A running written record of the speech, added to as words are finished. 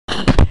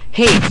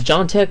Hey, it's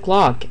John Tech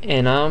Lock,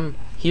 and I'm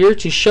here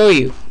to show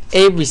you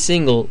every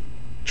single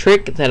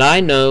trick that I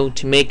know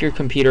to make your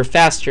computer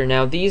faster.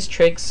 Now, these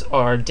tricks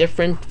are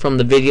different from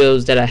the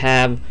videos that I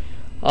have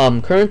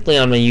currently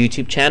on my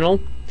YouTube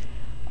channel.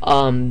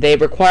 They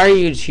require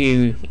you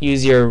to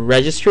use your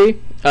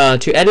registry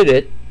to edit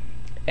it,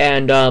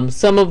 and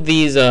some of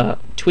these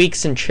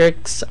tweaks and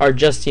tricks are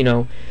just,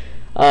 to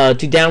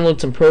download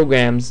some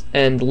programs,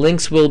 and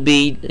links will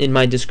be in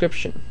my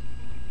description.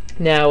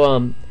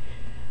 Now,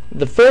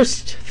 the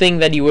first thing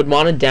that you would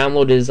want to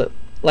download is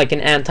like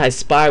an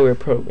anti-spyware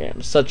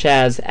program, such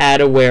as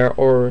Adaware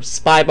or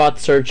Spybot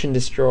Search and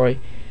Destroy,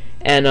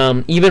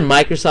 and even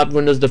Microsoft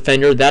Windows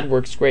Defender. That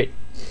works great.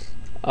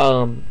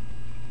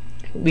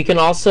 We can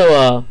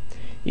also,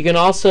 we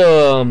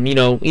all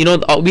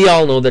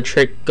know the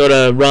trick. Go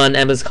to Run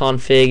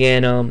msconfig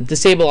and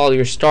disable all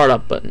your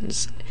startup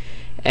buttons,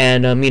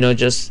 and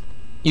just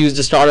use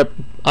the startup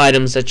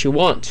items that you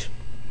want.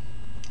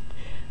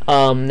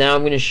 Now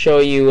I'm going to show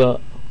you.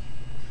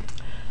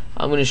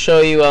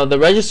 The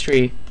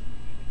registry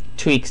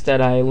tweaks that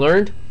I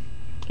learned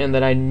and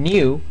that I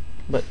knew,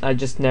 but I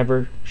just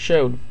never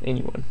showed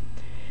anyone.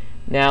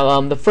 Now,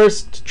 the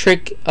first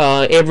trick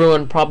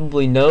everyone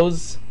probably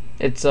knows.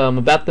 It's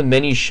about the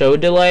menu show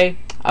delay.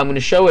 I'm going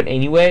to show it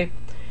anyway.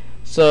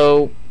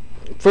 So,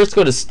 first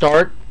go to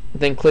Start,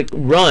 then click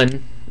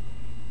Run,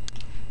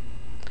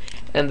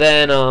 and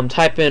then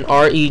type in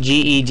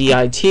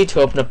regedit to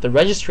open up the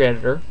registry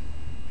editor.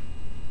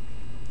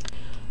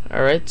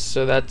 Alright,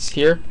 so that's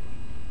here.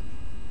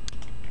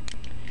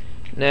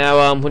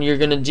 Now, what you're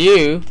going to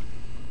do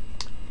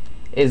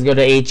is go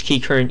to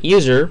HKey current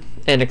user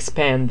and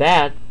expand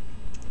that.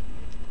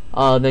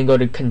 Then go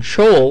to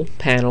Control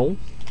Panel,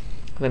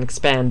 then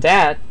expand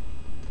that,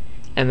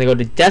 and then go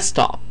to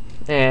Desktop.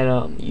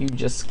 And you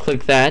just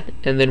click that,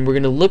 and then we're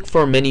going to look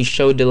for menu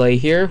show delay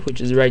here,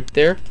 which is right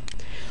there.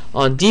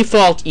 On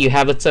default, you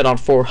have it set on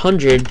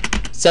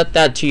 400. Set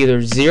that to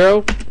either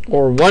 0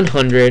 or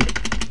 100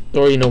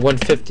 or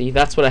 150.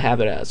 That's what I have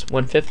it as,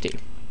 150.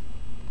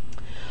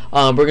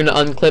 We're going to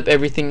unclip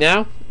everything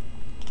now.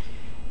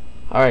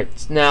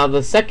 Alright, now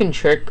the second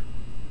trick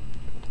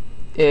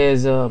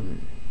is,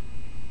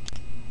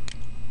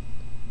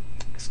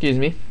 excuse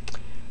me,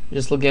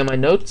 just looking at my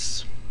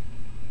notes.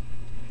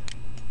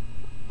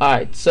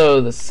 Alright,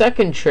 so the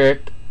second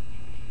trick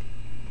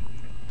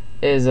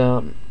is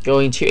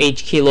going to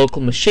HKey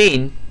local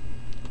machine,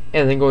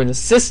 and then going to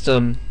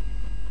System,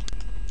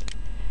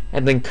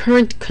 and then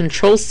current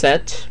control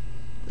set,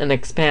 and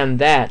expand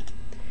that.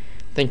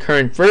 Then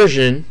current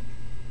version,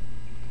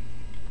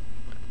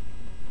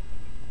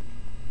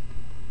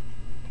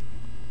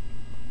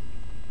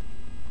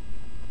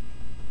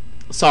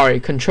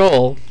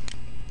 control,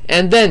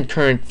 and then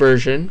current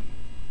version,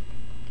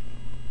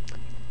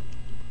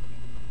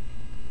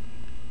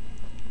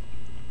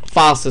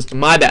 file system.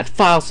 My bad,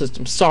 file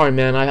system. Sorry,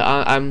 man.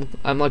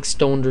 I'm like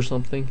stoned or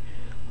something.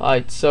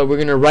 Alright, so we're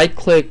gonna right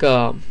click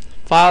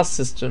file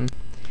system,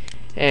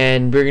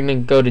 and we're gonna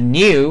go to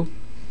new,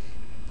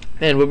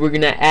 and what we're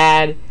gonna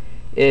add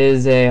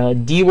is a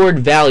dword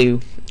value.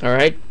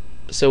 Alright,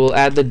 so we'll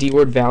add the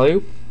dword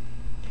value,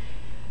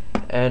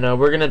 and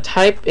we're gonna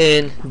type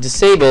in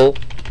disable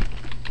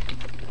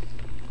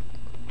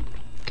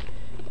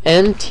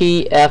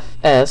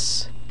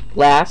ntfs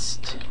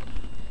last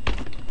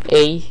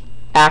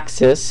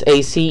access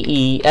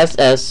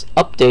ACESS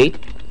update,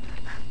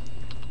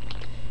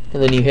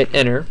 and then you hit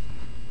enter,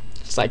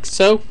 just like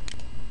so,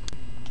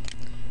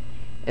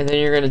 and then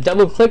you're going to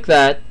double click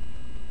that,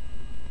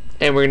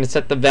 and we're going to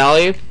set the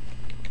value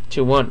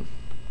to 1.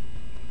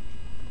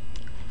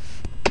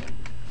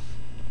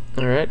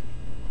 Alright,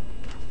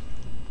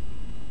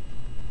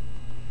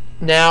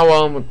 now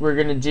what we're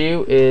going to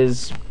do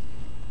is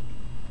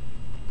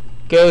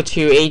go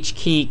to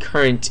HKey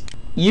current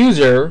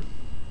user,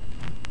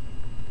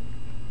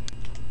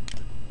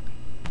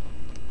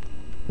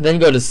 then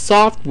go to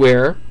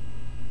software.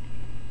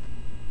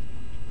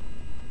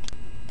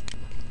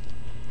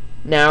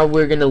 Now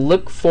we're going to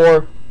look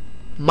for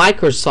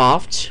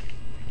Microsoft,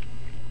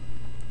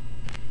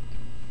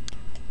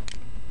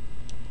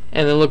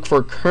 and then look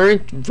for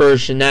current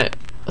version. Now,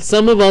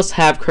 some of us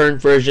have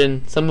current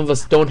version, some of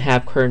us don't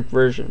have current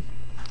version.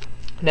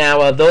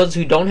 Now, those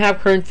who don't have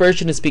current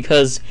version is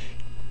because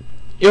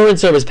you're in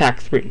Service Pack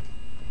 3.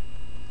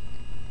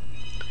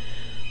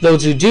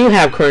 Those who do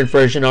have current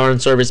version are in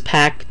Service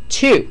Pack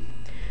 2.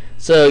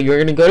 So you're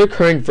going to go to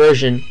current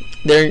version,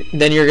 then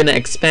you're going to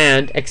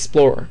expand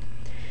Explorer.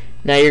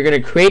 Now you're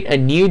going to create a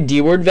new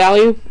dword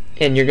value,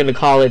 and you're going to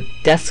call it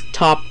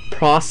desktop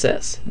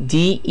process,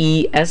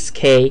 DESKTOP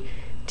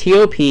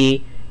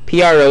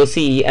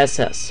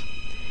PROCESS.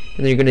 And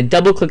then you're going to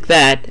double click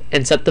that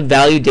and set the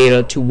value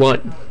data to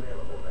 1.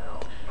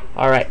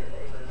 Alright.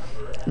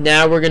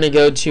 Now we're going to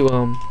go to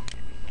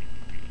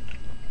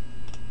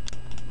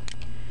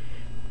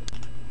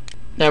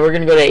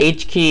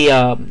HKey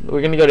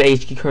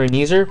HKey current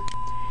user,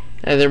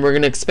 and then we're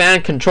going to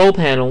expand control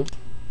panel,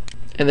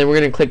 and then we're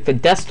going to click the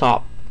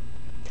desktop,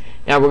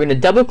 Now we're going to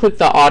double click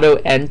the auto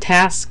end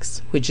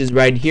tasks, which is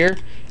right here,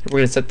 and we're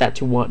going to set that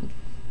to 1.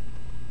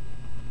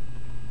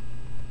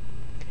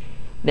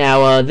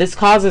 Now this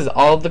causes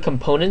all of the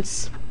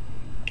components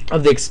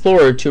of the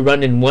Explorer to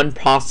run in one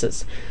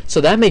process, so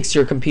that makes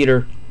your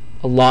computer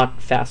a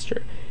lot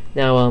faster.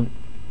 Now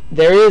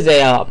there is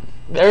a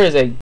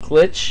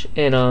glitch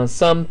in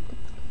some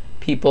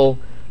people's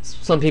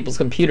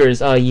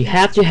computers. You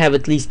have to have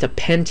at least a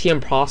Pentium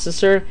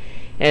processor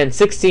and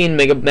 16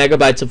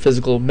 megabytes of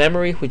physical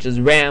memory, which is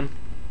RAM.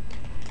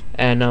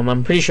 And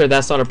I'm pretty sure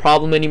that's not a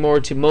problem anymore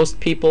to most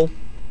people.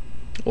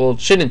 Well,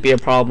 it shouldn't be a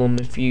problem.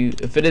 If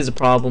it is a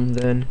problem,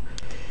 then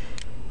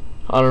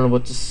I don't know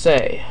what to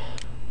say.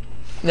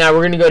 Now we're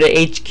going to go to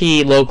H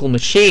key local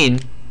machine,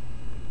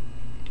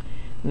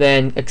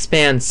 then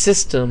expand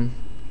system,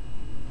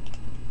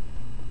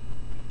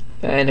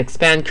 and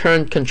expand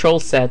current control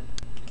set,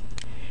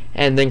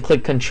 and then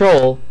click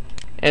control,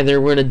 and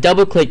then we're going to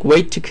double click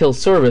wait to kill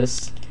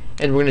service,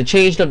 and we're going to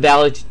change the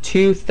value to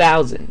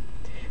 2000.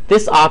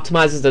 This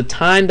optimizes the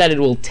time that it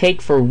will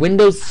take for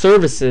Windows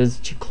services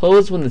to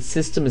close when the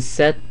system is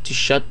set to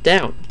shut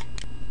down.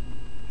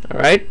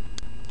 Alright,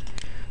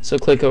 so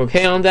click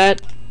OK on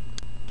that,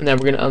 and then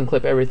we're going to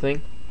unclip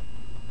everything.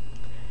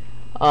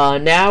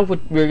 Now what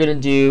we're going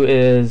to do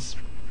is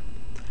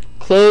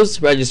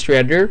close registry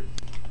editor,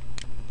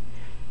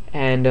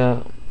 and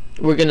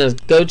we're going to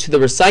go to the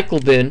recycle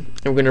bin,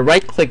 and we're going to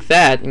right click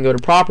that and go to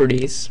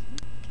properties,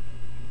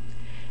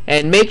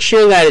 and make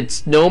sure that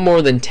it's no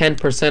more than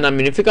 10%. I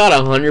mean, if you got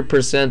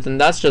 100%, then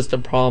that's just a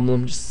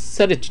problem. Just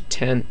set it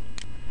to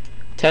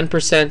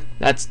 10%.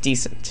 That's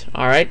decent.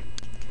 Alright,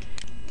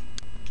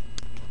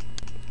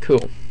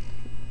 cool.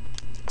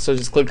 So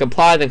just click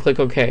apply, then click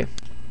OK.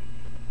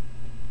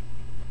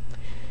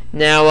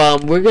 Now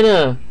what we're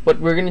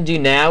gonna do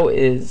now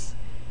is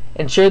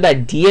ensure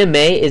that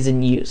DMA is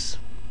in use.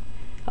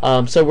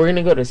 So we're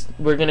gonna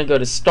go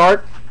to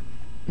start,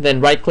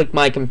 then right click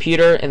my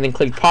computer, and then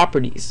click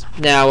properties.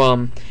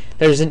 Now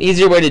there's an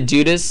easier way to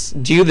do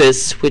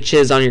this, which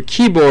is on your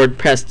keyboard,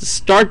 press the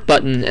start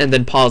button and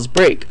then pause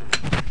break.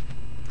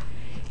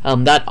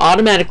 That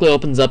automatically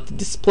opens up the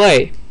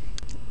display,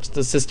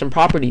 the system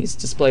properties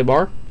display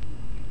bar.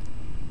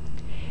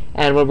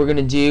 And what we're going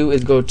to do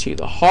is go to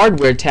the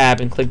hardware tab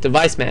and click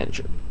device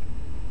manager.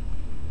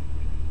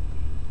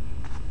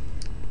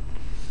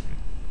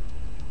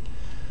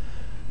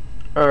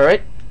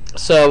 Alright,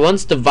 so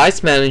once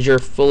device manager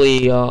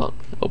fully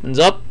opens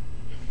up,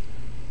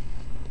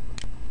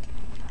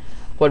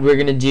 what we're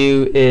going to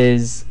do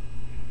is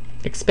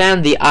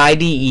expand the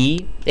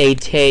IDE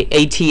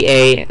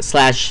ATA/ATAPI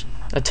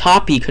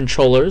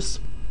controllers.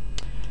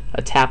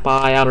 I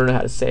don't know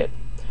how to say it,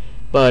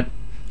 but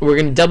we're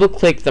going to double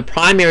click the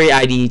primary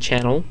IDE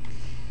channel,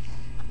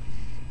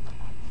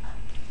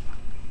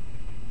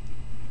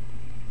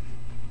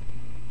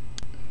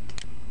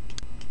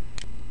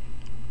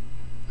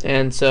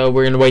 and so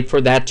we're going to wait for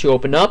that to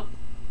open up.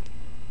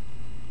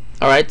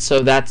 Alright, so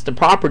that's the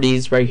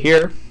properties right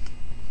here,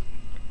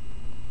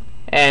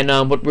 and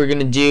what we're going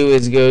to do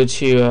is go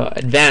to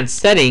advanced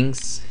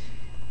settings,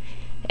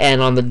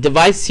 and on the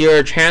device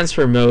 0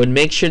 transfer mode,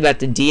 make sure that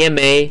the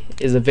DMA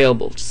is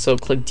available. So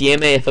click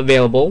DMA if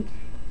available,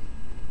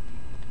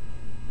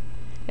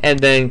 and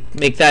then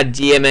make that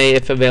DMA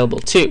if available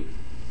too.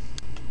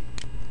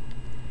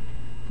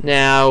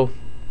 Now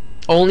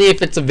only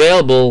if it's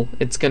available,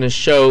 it's going to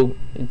show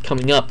it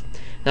coming up.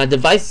 Now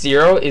device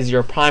 0 is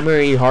your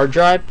primary hard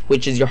drive,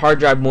 which is your hard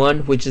drive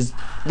 1, which is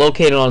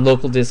located on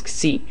local disk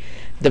C.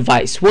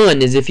 Device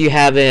 1 is if you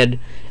have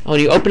when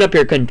you open up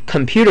your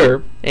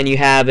computer and you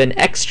have an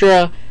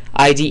extra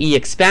IDE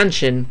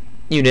expansion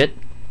unit,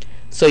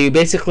 so you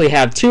basically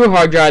have 2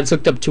 hard drives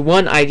hooked up to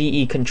 1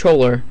 IDE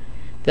controller.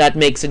 That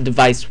makes it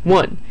device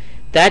 1.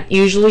 That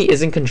usually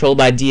isn't controlled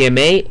by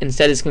DMA,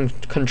 instead it's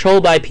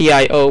controlled by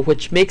PIO,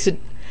 which makes it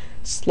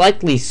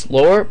slightly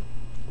slower,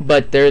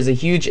 but there is a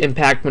huge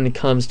impact when it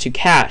comes to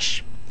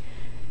cache,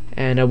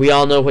 and we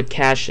all know what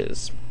cache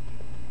is.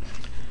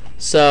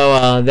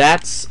 So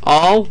that's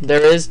all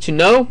there is to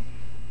know,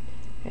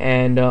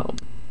 and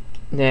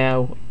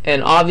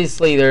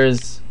obviously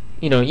there's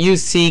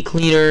use C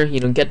cleaner,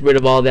 get rid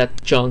of all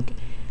that junk.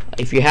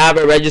 If you have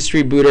a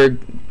registry booter,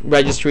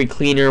 registry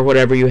cleaner,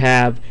 whatever you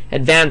have,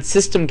 advanced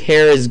system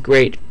care is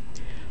great.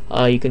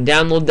 You can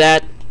download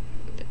that,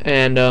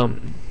 and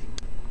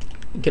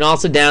you can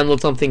also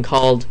download something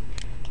called,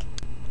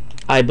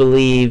 I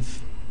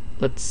believe,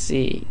 let's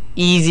see,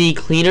 Easy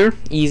Cleaner.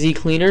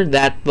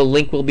 That the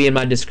link will be in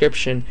my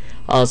description.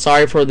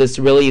 Sorry for this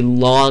really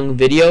long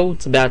video.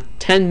 It's about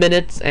 10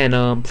 minutes,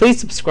 and please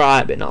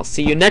subscribe, and I'll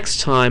see you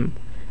next time.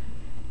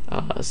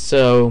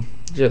 So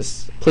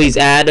just please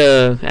add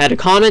a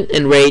comment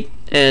and rate,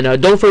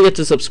 and don't forget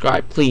to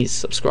subscribe. Please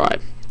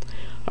subscribe.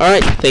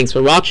 Alright, thanks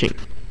for watching.